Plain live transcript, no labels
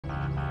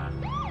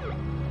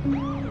Oh,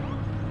 man.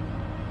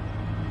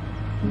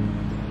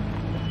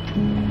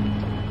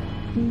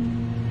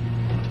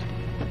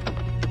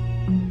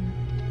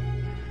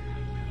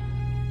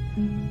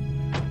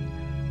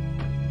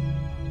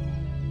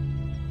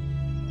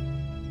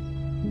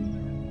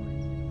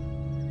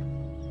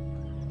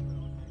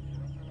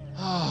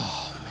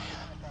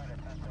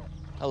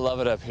 I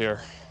love it up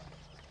here.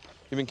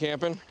 You been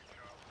camping?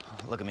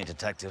 Look at me,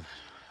 detective.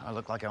 I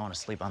look like I want to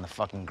sleep on the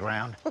fucking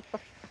ground.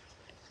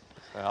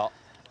 Well,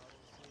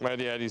 my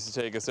dad used to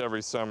take us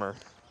every summer.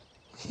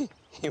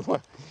 He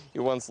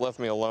once left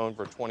me alone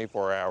for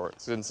 24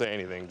 hours. Didn't say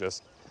anything,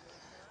 just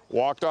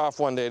walked off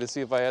one day to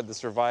see if I had the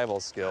survival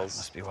skills.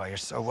 Must be why you're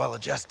so well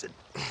adjusted.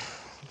 I'm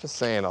just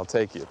saying, I'll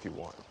take you if you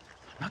want.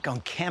 I'm not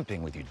going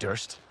camping with you,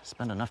 Durst. I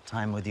spend enough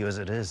time with you as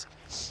it is.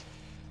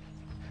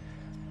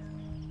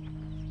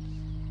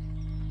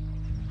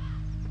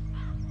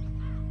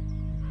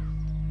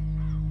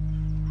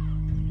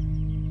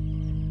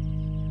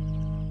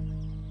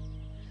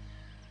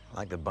 I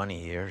like the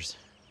bunny ears.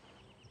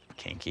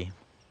 Kinky.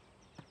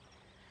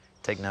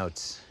 Take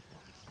notes.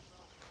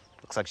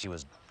 Looks like she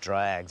was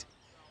dragged.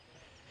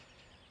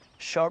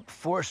 Sharp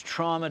force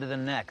trauma to the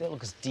neck. That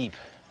looks deep.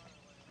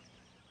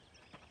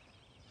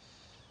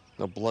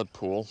 No blood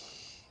pool.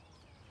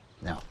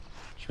 No,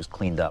 she was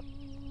cleaned up.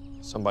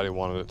 Somebody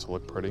wanted it to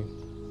look pretty.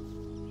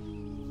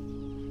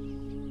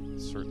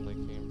 Certainly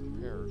came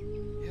prepared.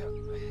 Yeah.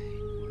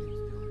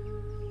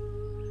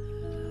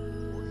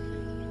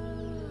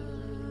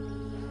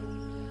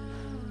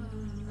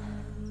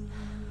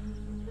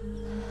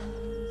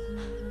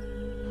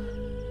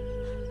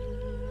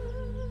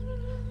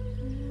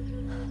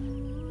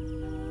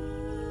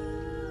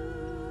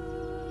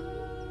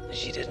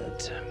 She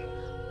didn't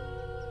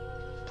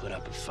put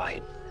up a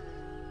fight.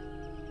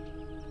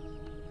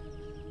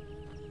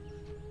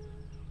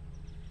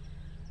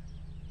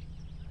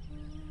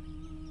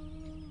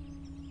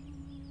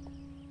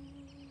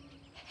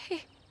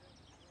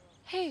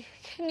 Hey,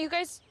 can you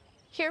guys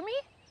hear me?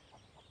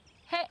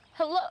 Hey,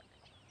 hello?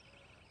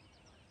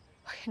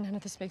 Okay, none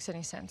of this makes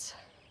any sense.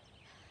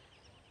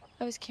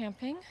 I was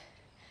camping,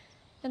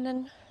 and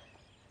then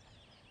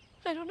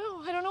I don't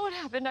know what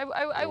happened.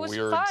 I was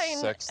weird fine,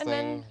 sex and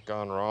thing then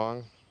gone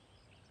wrong.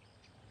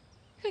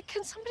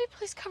 Can somebody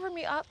please cover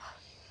me up?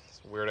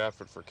 It's a weird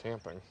outfit for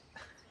camping.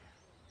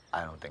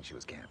 I don't think she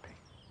was camping.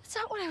 It's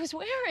not what I was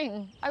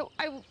wearing.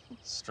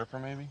 Stripper,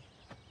 maybe?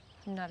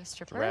 I'm not a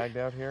stripper. Dragged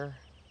out here?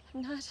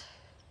 I'm not.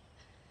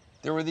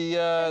 There were the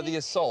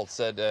assaults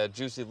at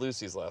Juicy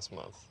Lucy's last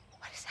month.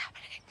 What is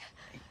happening?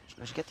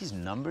 Did she get these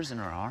numbers in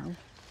her arm?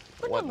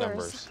 What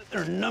numbers?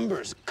 There are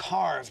numbers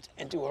carved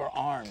into her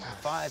arm.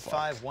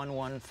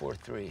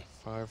 551143.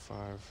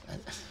 55.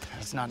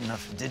 That's not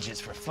enough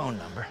digits for a phone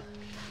number.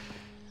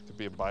 Could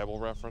be a Bible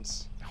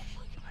reference. Oh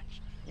my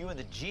gosh. You and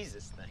the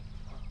Jesus thing.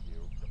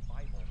 The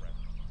Bible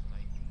reference is an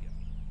idea.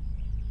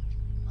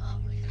 Oh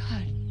my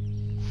God.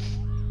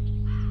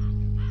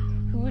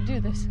 Who would do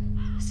this?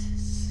 This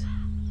is...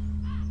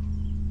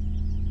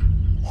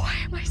 Why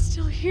am I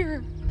still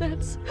here?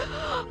 That's...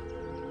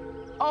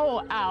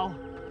 Oh, ow.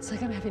 It's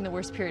like I'm having the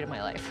worst period of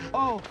my life.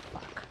 Oh,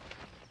 fuck.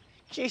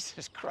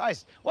 Jesus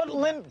Christ. What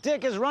limp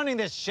dick is running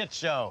this shit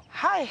show?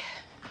 Hi.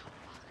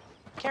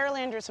 Carol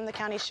Andrews from the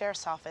County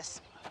Sheriff's Office.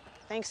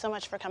 Thanks so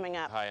much for coming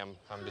up. Hi, I'm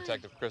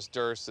Detective Chris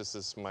Durst. This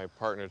is my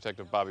partner,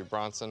 Detective Bobby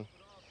Bronson.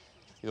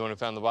 You the one who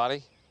found the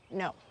body?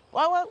 No.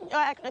 Well,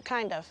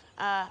 kind of.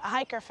 A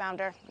hiker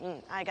found her.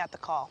 I got the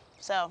call.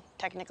 So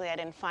technically I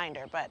didn't find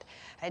her, but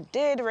I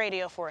did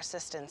radio for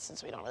assistance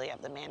since we don't really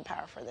have the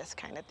manpower for this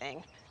kind of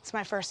thing. It's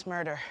my first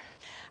murder.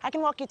 I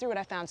can walk you through what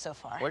I found so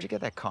far. Where'd you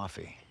get that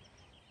coffee?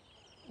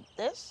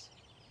 This?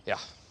 Yeah,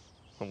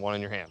 one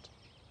in your hand.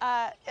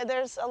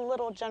 There's a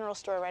little general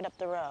store right up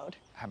the road.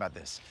 How about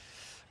this?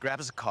 Grab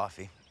us a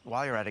coffee.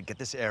 While you're at it, get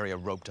this area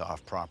roped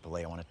off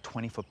properly. I want a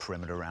 20-foot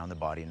perimeter around the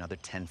body, another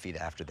 10 feet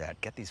after that.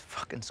 Get these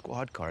fucking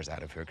squad cars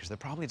out of here, because they're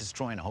probably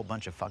destroying a whole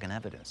bunch of fucking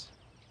evidence.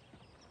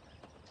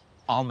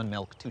 Almond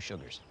milk, 2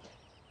 sugars.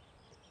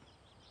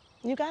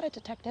 You got it,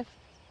 Detective.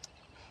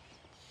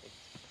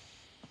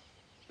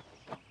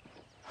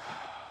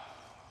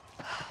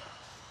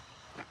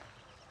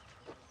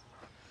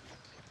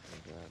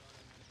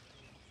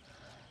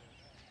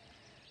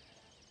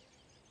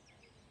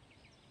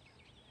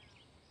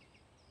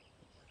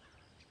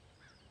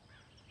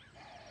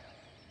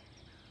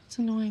 It's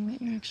annoying that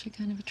you're actually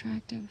kind of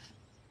attractive.